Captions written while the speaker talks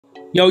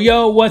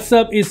Yo, what's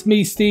up? It's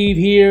me, Steve,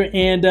 here,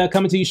 and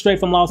coming to you straight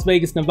from Las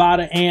Vegas,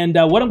 Nevada. And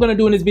what I'm going to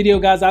do in this video,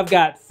 guys, I've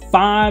got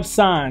 5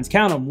 signs,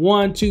 count them,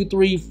 1, 2,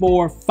 3,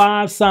 4,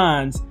 5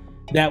 signs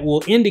that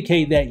will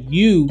indicate that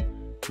you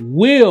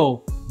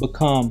will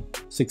become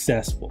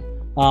successful.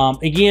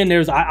 Again,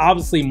 there's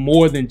obviously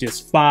more than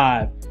just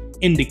 5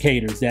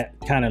 indicators that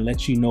kind of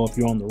let you know if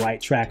you're on the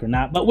right track or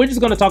not. But we're just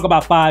going to talk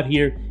about 5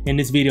 here in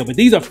this video. But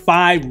these are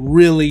 5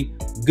 really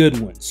good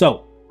ones.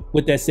 So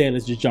with that said,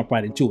 let's just jump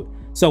right into it.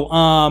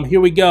 So here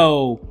we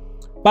go.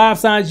 5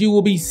 signs you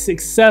will be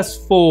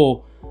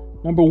successful.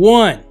 Number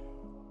 1,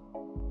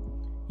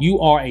 you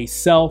are a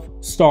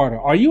self-starter.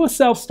 Are you a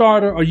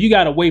self-starter, or you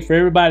got to wait for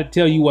everybody to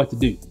tell you what to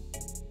do?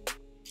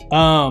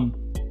 I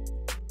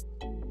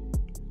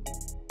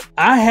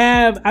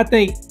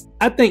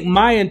think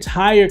my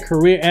entire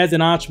career as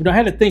an entrepreneur, I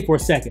had to think for a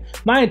second.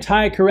 My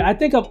entire career, I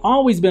think I've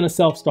always been a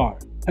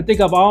self-starter. I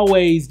think I've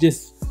always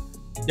just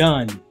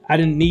done. I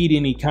didn't need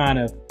any kind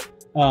of,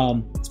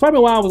 it's probably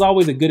why I was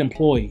always a good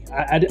employee.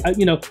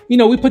 You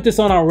know, we put this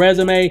on our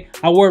resume.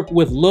 I work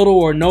with little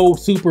or no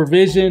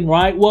supervision,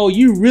 right? Well,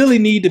 you really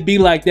need to be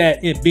like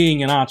that in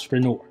being an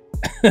entrepreneur.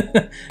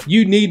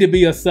 You need to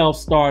be a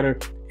self-starter.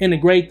 And the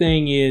great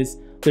thing is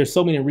there's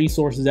so many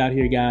resources out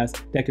here, guys,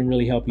 that can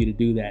really help you to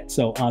do that.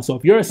 So, so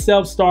if you're a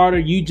self-starter,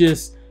 you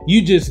just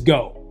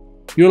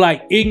go. You're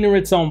like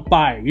ignorance on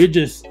fire. You're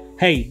just,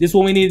 hey, this is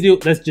what we need to do.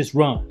 Let's just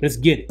run. Let's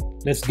get it.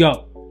 Let's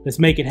go. Let's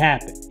make it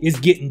happen. It's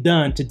getting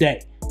done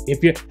today.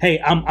 If you're,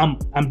 hey,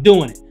 I'm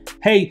doing it.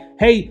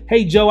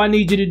 Hey, Joe, I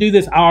need you to do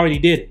this. I already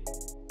did it.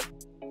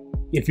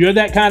 If you're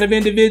that kind of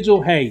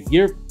individual, hey,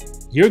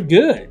 you're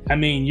good. I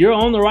mean, you're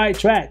on the right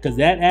track, because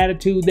that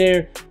attitude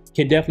there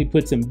can definitely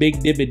put some big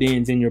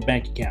dividends in your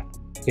bank account.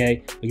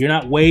 Okay, you're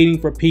not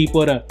waiting for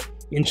people to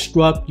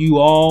instruct you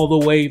all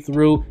the way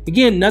through.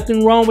 Again,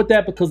 nothing wrong with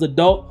that, because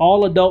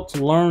all adults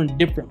learn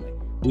differently.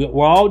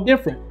 We're all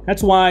different.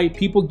 That's why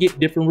people get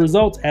different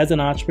results as an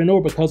entrepreneur,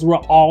 because we're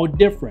all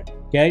different.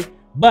 Okay,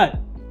 but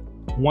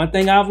one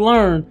thing I've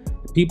learned,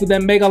 the people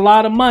that make a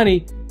lot of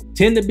money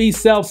tend to be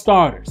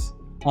self-starters.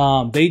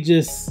 They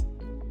just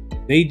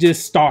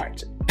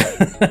start.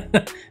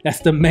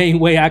 That's the main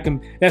way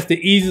that's the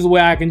easiest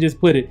way I can just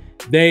put it.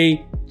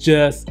 They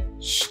just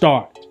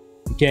start.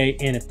 Okay,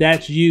 and if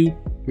that's you,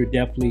 you're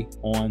definitely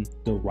on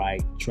the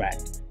right track.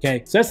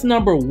 Okay, so that's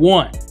number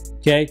 1.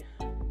 Okay,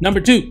 number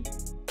 2,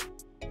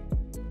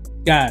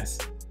 guys,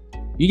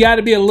 you got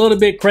to be a little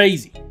bit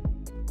crazy.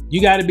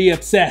 You got to be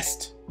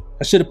obsessed.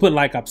 I should have put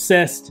like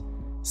obsessed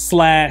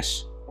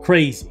 /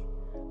 crazy.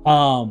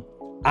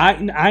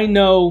 I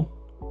know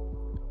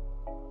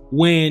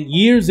when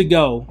years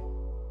ago,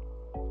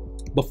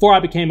 before I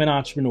became an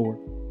entrepreneur,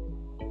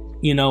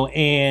 you know,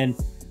 and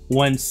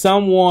when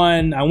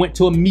I went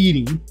to a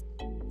meeting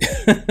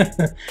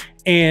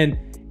and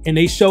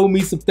they showed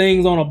me some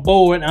things on a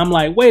board, and I'm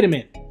like, wait a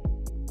minute,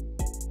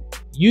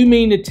 you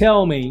mean to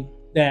tell me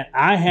that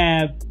I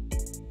have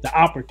the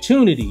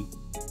opportunity,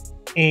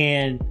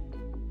 and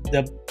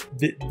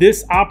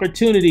this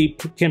opportunity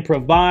can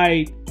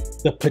provide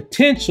the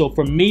potential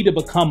for me to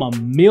become a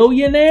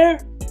millionaire?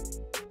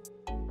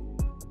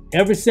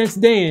 Ever since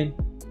then,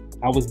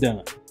 I was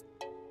done.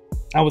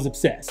 I was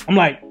obsessed. I'm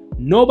like,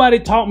 nobody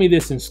taught me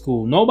this in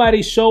school.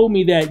 Nobody showed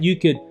me that you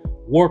could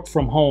work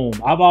from home.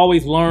 I've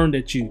always learned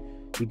that you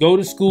go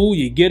to school,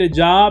 you get a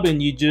job,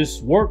 and you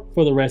just work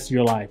for the rest of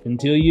your life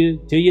until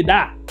you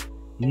die.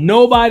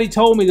 Nobody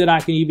told me that I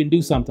can even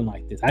do something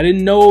like this. I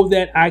didn't know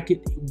that I could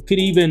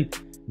even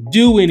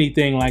do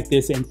anything like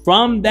this. And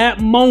from that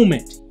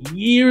moment,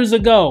 years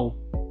ago,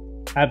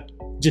 I've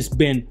just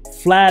been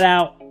flat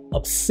out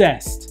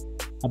obsessed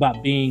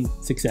about being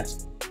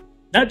successful.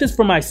 Not just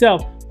for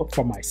myself, but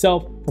for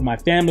my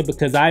family,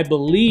 because I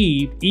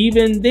believed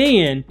even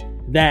then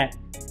that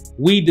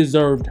we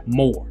deserved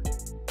more.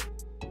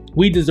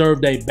 We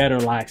deserved a better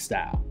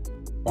lifestyle,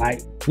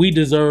 right? We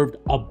deserved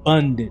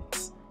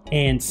abundance.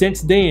 And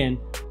since then,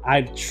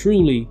 I've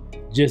truly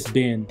just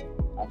been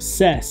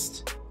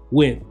obsessed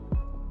with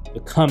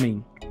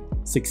becoming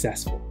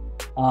successful.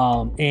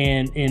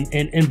 And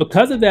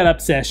because of that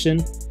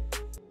obsession,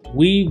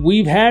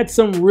 we've had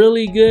some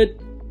really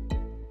good,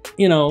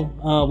 you know,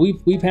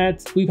 we've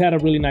had a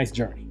really nice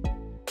journey.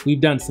 We've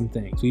done some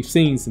things. We've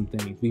seen some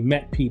things. We've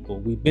met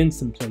people. We've been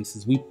some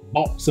places. We've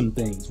bought some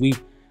things.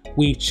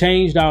 We've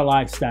changed our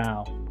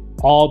lifestyle,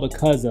 all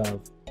because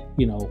of,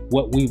 you know,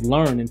 what we've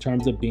learned in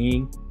terms of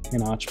being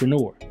an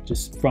entrepreneur.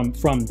 Just from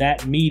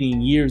that meeting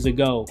years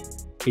ago,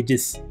 it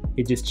just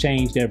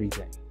changed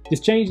everything.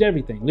 Just changed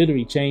everything.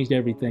 Literally changed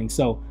everything.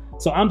 So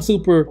I'm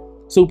super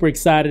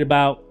excited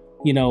about,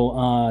 you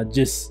know,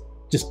 just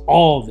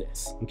all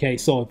this. Okay,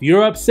 so if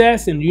you're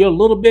obsessed and you're a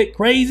little bit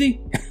crazy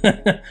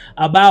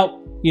about,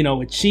 you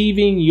know,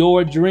 achieving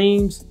your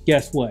dreams,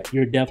 guess what?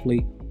 You're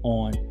definitely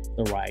on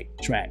the right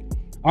track.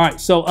 All right,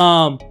 so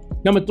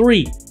number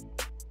 3,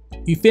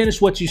 you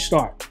finish what you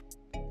start.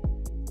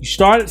 You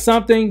started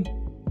something,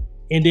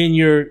 and then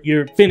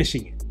you're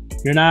finishing it.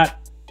 You're not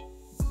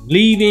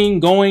leaving,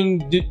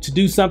 going to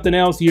do something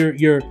else.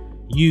 You're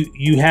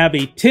you have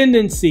a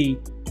tendency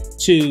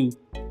to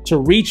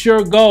reach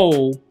your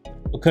goal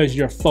because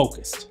you're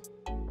focused.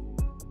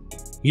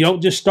 You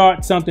don't just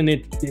start something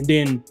and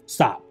then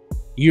stop.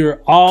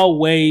 You're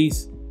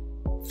always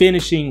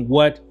finishing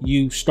what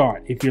you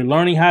start. If you're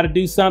learning how to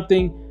do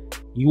something,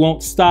 you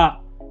won't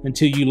stop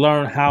until you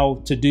learn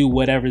how to do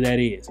whatever that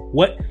is.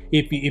 What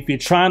if you're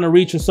trying to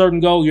reach a certain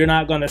goal, you're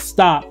not going to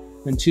stop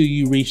until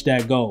you reach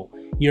that goal.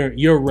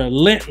 You're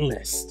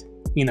relentless.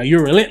 You know,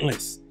 you're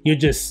relentless. You're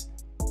just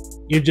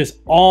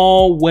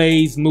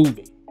always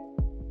moving.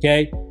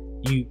 Okay?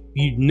 You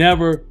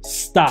never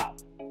stop.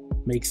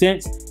 Make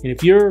sense? And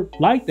if you're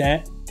like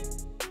that,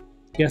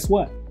 guess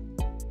what?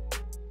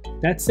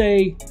 That's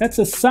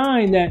a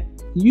sign that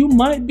you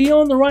might be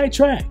on the right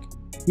track.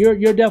 You're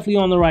definitely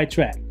on the right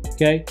track.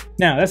 Okay.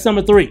 Now that's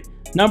number 3.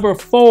 Number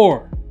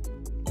 4.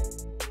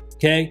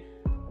 Okay.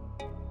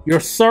 Your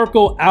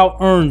circle out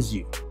earns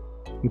you.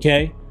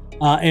 Okay.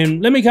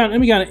 And let me kind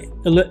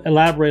of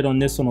elaborate on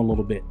this one a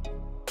little bit.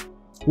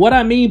 What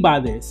I mean by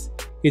this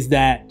is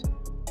that,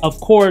 of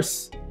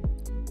course,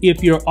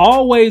 if you're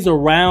always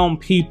around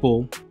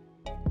people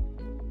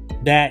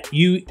that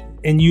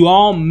you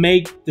all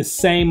make the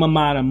same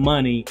amount of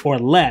money or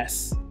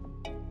less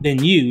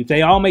than you, if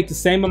they all make the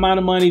same amount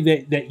of money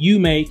that you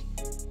make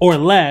or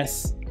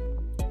less,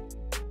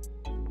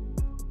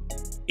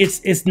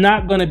 it's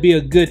not going to be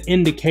a good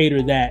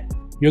indicator that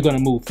you're going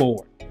to move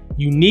forward.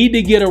 You need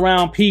to get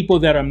around people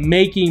that are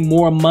making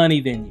more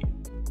money than you.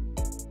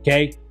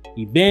 Okay?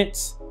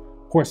 Events,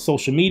 of course,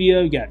 social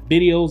media, you got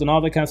videos and all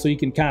that kind of, so you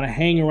can kind of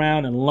hang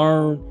around and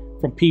learn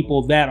from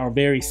people that are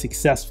very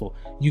successful.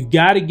 You've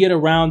got to get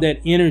around that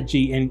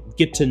energy and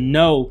get to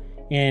know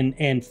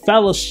and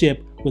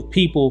fellowship with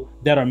people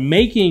that are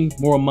making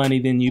more money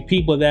than you,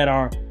 people that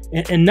are,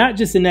 and not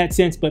just in that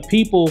sense, but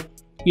people,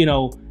 you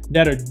know,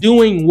 that are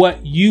doing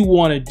what you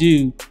want to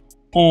do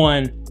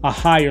on a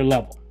higher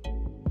level.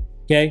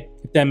 Okay,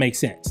 if that makes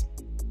sense.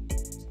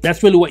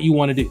 That's really what you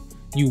want to do.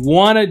 You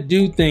want to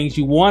do things,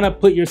 you want to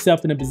put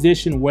yourself in a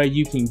position where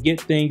you can get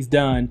things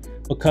done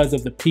because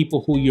of the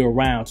people who you're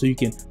around, so you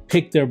can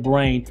pick their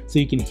brain, so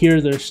you can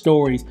hear their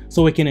stories,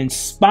 so it can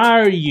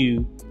inspire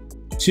you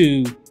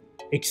to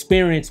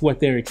experience what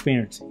they're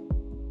experiencing.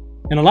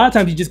 And a lot of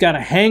times you just got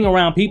to hang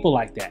around people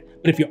like that.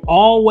 But if you're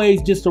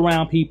always just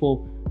around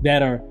people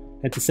that are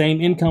at the same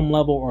income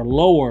level or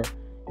lower,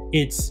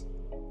 it's,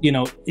 you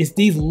know, it's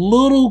these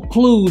little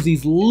clues,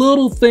 these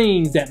little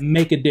things that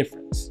make a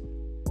difference.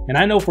 And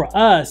I know for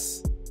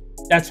us,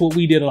 that's what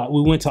we did a lot.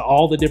 We went to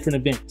all the different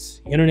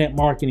events, internet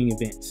marketing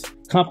events,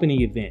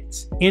 company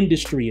events,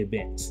 industry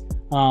events.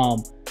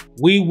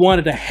 We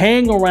wanted to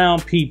hang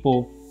around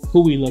people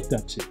who we looked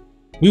up to.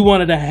 We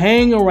wanted to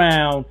hang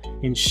around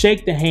and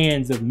shake the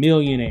hands of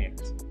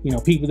millionaires. You know,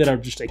 people that are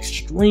just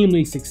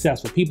extremely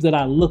successful, people that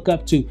I look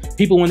up to,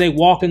 people when they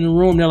walk in the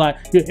room, they're like,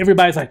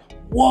 everybody's like,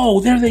 whoa,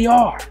 there they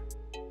are.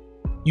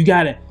 You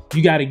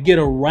gotta get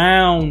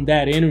around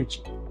that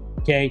energy.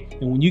 Okay.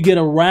 And when you get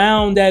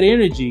around that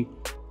energy,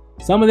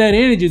 some of that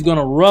energy is going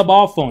to rub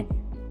off on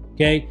you.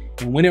 Okay.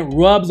 And when it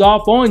rubs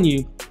off on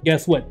you,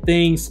 guess what?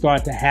 Things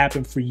start to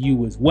happen for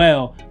you as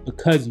well,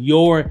 because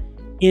you're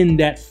in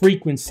that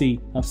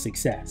frequency of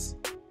success.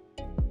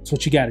 That's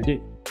what you got to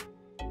do.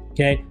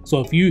 Okay.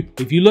 So if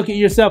you look at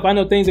yourself, I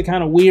know things are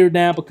kind of weird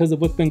now because of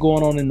what's been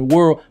going on in the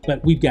world,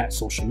 but we've got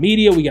social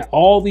media. We got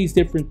all these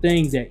different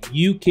things that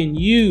you can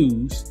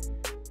use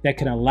that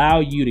can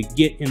allow you to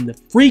get in the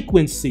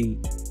frequency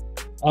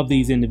of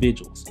these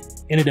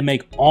individuals, and it'll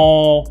make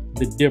all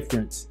the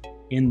difference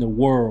in the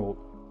world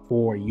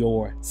for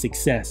your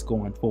success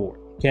going forward.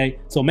 Okay.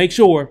 So make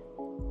sure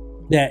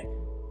that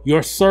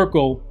your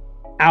circle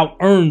out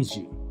earns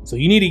you. So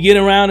you need to get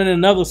around in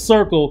another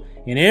circle,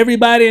 and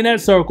everybody in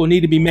that circle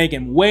need to be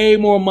making way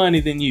more money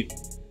than you,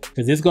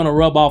 because it's going to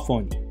rub off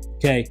on you.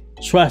 Okay.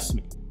 Trust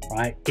me.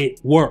 Right.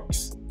 It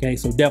works. Okay.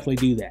 So definitely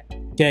do that.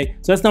 Okay.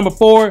 So that's number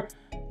 4.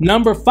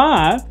 Number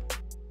 5,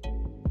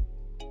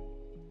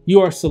 you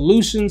are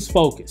solutions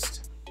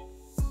focused.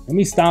 Let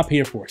me stop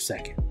here for a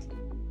second.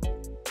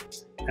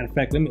 Matter of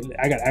fact,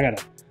 I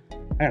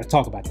gotta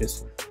talk about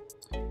this one.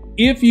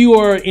 If you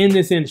are in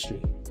this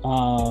industry,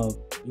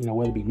 you know,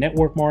 whether it be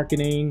network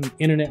marketing,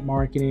 internet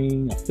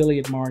marketing,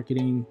 affiliate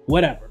marketing,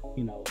 whatever,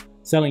 you know,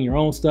 selling your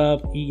own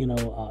stuff, you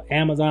know,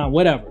 Amazon,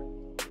 whatever,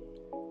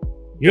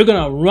 you're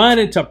gonna run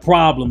into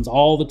problems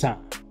all the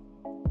time.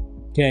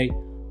 Okay.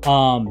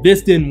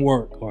 This didn't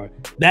work, or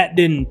that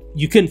didn't,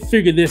 you couldn't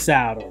figure this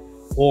out,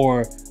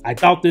 or I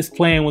thought this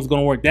plan was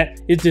going to work.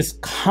 That it's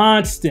just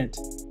constant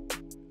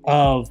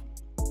of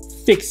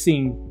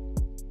fixing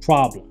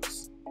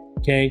problems.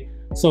 Okay.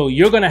 So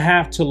you're going to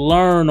have to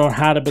learn on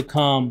how to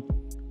become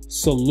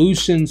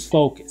solutions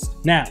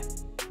focused. Now,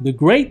 the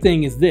great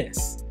thing is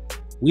this: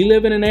 we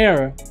live in an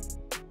era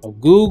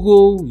of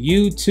Google,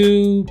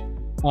 YouTube.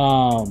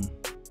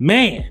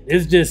 Man,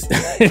 it's just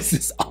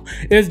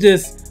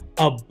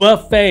a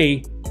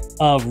buffet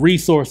of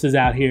resources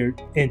out here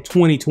in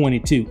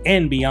 2022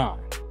 and beyond.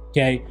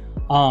 Okay.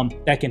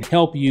 That can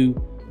help you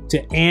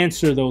to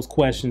answer those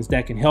questions,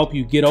 that can help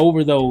you get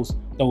over those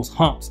those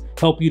humps,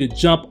 help you to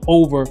jump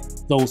over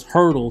those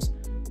hurdles,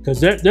 because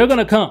they're going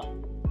to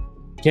come.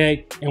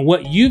 Okay. And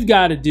what you've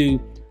got to do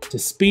to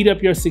speed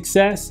up your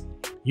success,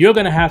 you're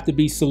going to have to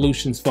be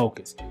solutions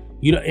focused.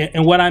 You know,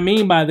 and what I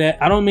mean by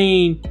that, I don't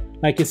mean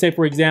like, say,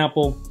 for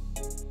example,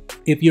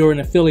 if you're in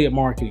affiliate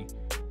marketing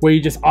where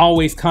you're just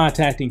always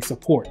contacting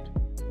support.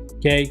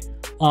 Okay.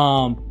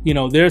 You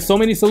know, there's so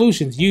many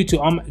solutions.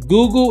 YouTube,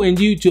 Google and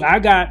YouTube. I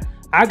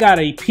got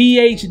a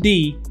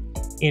PhD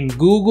in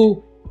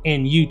Google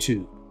and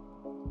YouTube.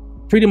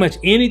 Pretty much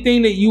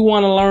anything that you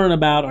want to learn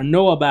about or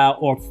know about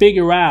or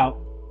figure out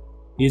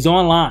is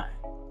online.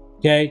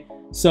 Okay.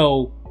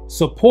 So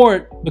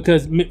support,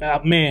 because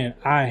man,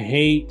 I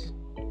hate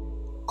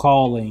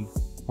calling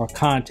or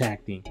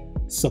contacting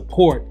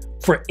support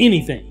for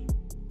anything.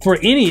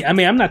 I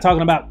mean, I'm not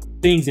talking about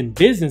things in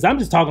business. I'm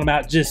just talking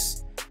about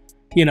just,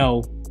 you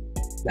know,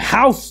 the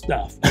house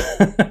stuff,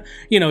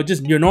 you know,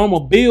 just your normal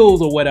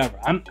bills or whatever.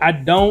 I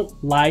don't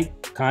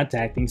like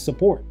contacting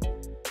support.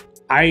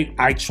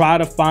 I try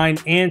to find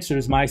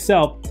answers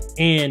myself,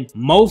 and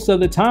most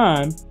of the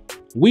time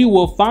we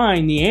will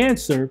find the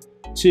answer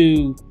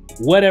to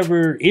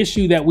whatever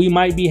issue that we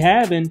might be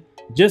having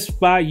just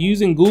by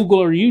using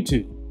Google or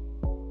YouTube.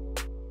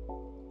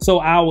 So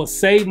I will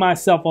save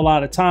myself a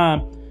lot of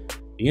time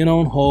being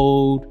on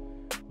hold,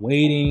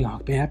 waiting.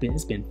 Oh, man,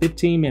 it's been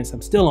 15 minutes.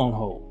 I'm still on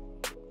hold.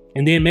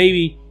 And then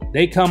maybe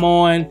they come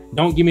on,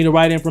 don't give me the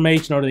right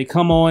information, or they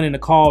come on and the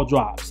call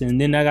drops.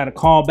 And then I got to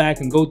call back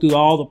and go through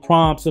all the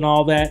prompts and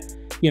all that.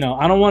 You know,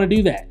 I don't want to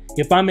do that.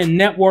 If I'm in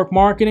network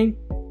marketing,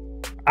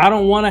 I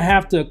don't want to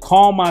have to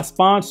call my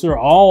sponsor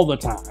all the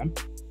time.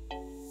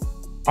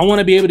 I want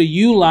to be able to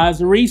utilize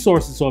the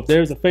resources. So if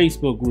there's a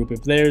Facebook group,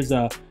 if there's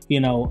a,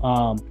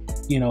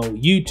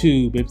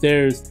 YouTube, if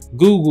there's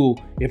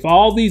Google, if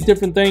all these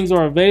different things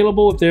are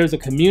available, if there's a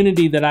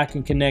community that I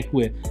can connect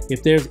with,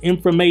 if there's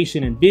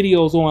information and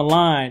videos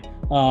online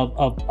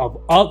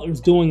of others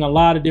doing a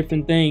lot of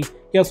different things,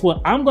 guess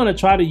what? I'm going to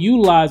try to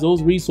utilize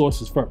those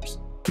resources first.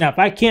 Now, if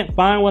I can't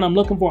find what I'm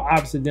looking for,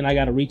 obviously, then I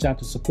got to reach out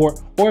to support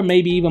or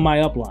maybe even my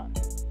upline.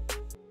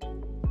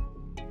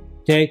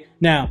 Okay.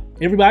 Now,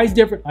 everybody's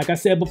different. Like I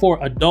said before,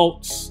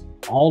 adults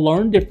all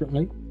learn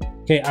differently.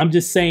 Okay. I'm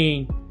just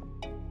saying,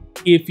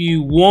 if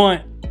you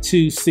want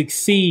to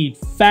succeed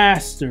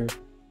faster,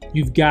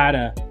 you've got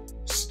to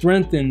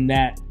strengthen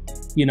that,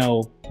 you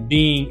know,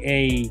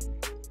 being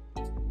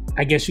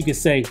I guess you could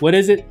say, what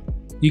is it?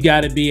 You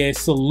got to be a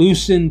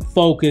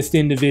solution-focused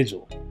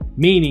individual,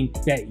 meaning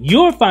that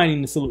you're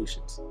finding the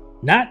solutions,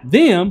 not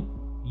them.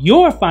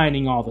 You're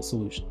finding all the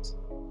solutions.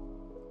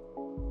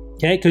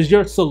 Okay, because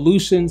you're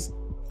solutions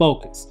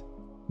focused.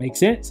 Make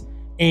sense?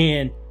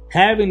 And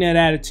having that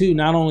attitude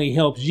not only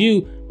helps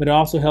you, but it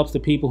also helps the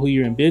people who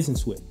you're in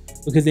business with,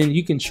 because then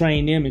you can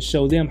train them and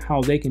show them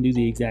how they can do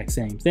the exact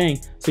same thing.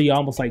 So you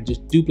almost like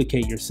just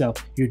duplicate yourself.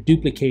 You're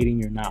duplicating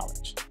your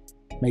knowledge.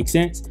 Make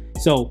sense?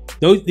 So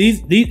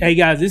these hey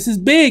guys, this is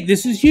big.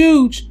 This is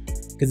huge,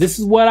 because this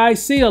is what I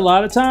see a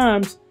lot of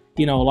times.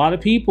 You know, a lot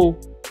of people,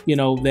 you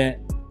know,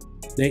 that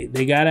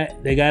they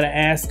gotta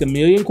ask a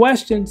million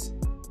questions.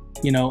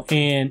 You know,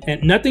 and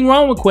nothing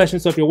wrong with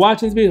questions. So if you're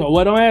watching this video,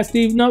 well, don't ask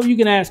Steve. No, you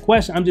can ask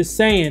questions. I'm just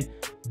saying,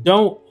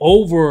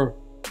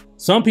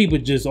 some people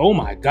just, oh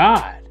my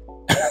God.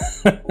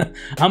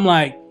 I'm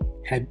like,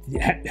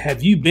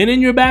 have you been in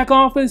your back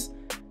office?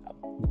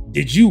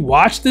 Did you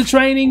watch the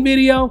training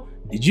video?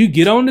 Did you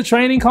get on the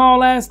training call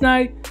last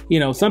night?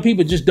 You know, some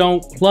people just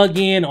don't plug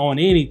in on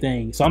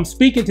anything. So I'm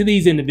speaking to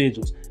these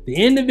individuals, the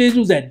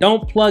individuals that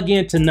don't plug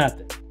into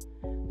nothing.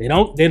 They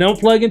don't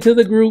plug into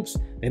the groups.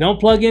 They don't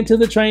plug into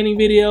the training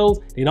videos.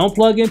 They don't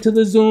plug into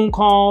the Zoom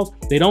calls.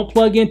 They don't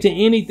plug into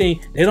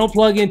anything. They don't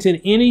plug into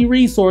any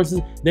resources.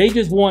 They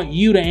just want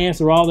you to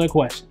answer all their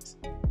questions.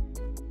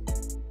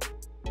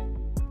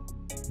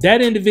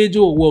 That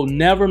individual will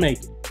never make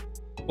it.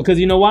 Because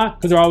you know why?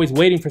 Because they're always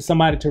waiting for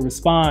somebody to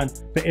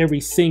respond for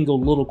every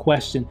single little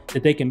question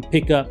that they can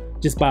pick up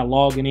just by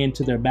logging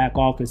into their back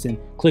office and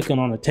clicking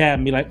on a tab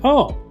and be like,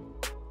 oh.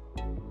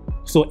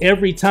 So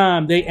every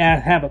time they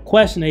have a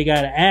question they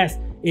got to ask,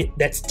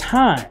 that's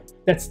time.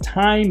 That's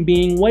time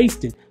being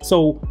wasted.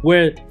 So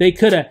where they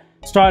could have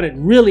started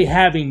really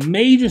having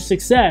major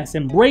success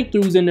and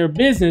breakthroughs in their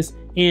business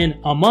in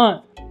a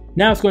month,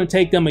 now it's going to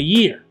take them a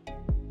year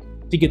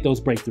to get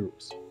those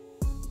breakthroughs.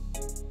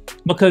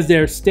 Because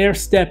they're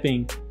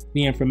stair-stepping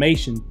the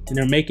information and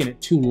they're making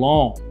it too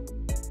long.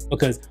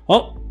 Because,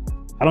 oh,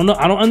 I don't know.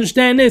 I don't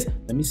understand this.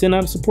 Let me send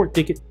out a support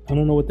ticket. I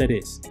don't know what that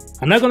is.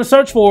 I'm not going to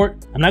search for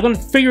it. I'm not going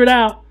to figure it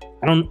out.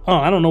 I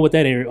don't know what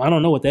that area. I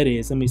don't know what that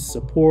is. Let me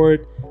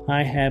support.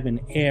 I have an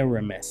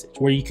error message,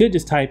 where you could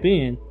just type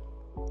in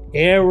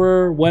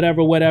error,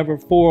 whatever,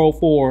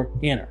 404,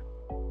 enter,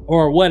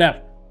 or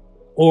whatever,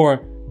 or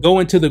go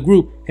into the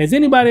group. Has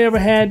anybody ever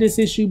had this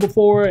issue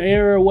before?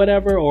 Error,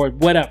 whatever, or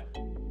whatever.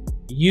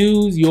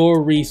 Use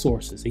your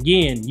resources.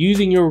 Again,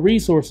 using your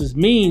resources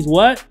means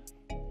what?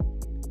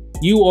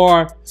 You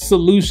are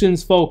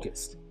solutions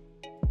focused.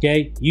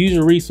 Okay, use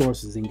your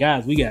resources. And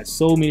guys, we got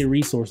so many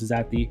resources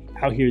out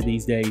here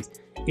these days.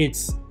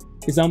 it's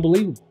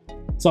unbelievable.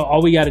 So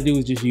all we got to do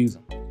is just use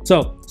them.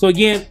 So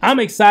again, I'm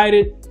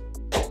excited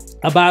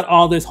about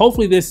all this.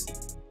 Hopefully this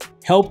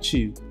helped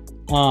you.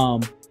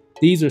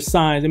 These are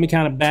signs. Let me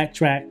kind of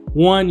backtrack.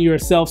 1, you're a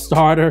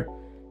self-starter.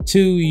 2,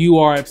 you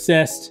are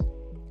obsessed.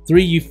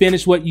 3, you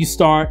finish what you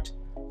start.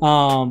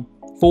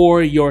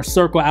 4, your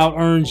circle out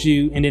earns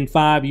you. And then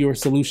 5, you're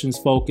solutions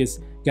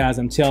focused. Guys,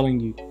 I'm telling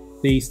you,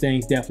 these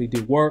things definitely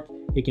do work.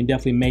 It can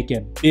definitely make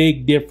a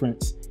big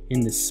difference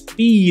in the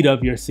speed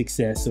of your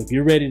success. So if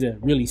you're ready to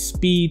really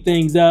speed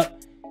things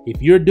up,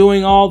 if you're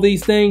doing all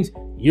these things,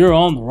 you're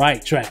on the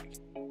right track.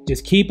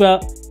 Just keep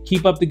up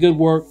the good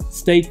work,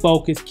 stay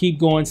focused, keep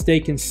going, stay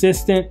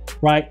consistent,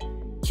 right?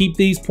 Keep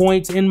these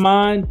points in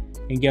mind,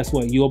 and guess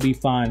what? You'll be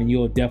fine, and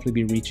you'll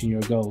definitely be reaching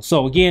your goals.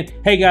 So again,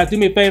 hey guys, do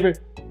me a favor,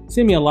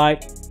 send me a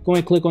like. Go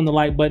and click on the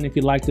like button if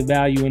you like the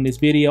value in this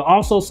video.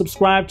 Also,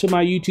 subscribe to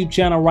my YouTube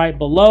channel right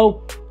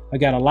below. I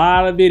got a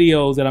lot of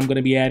videos that I'm going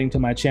to be adding to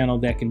my channel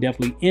that can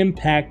definitely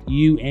impact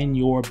you and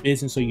your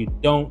business, so you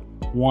don't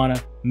want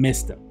to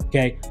miss them.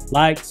 Okay,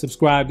 like,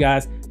 subscribe,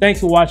 guys. Thanks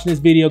for watching this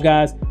video,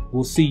 guys.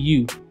 We'll see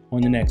you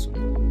on the next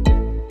one.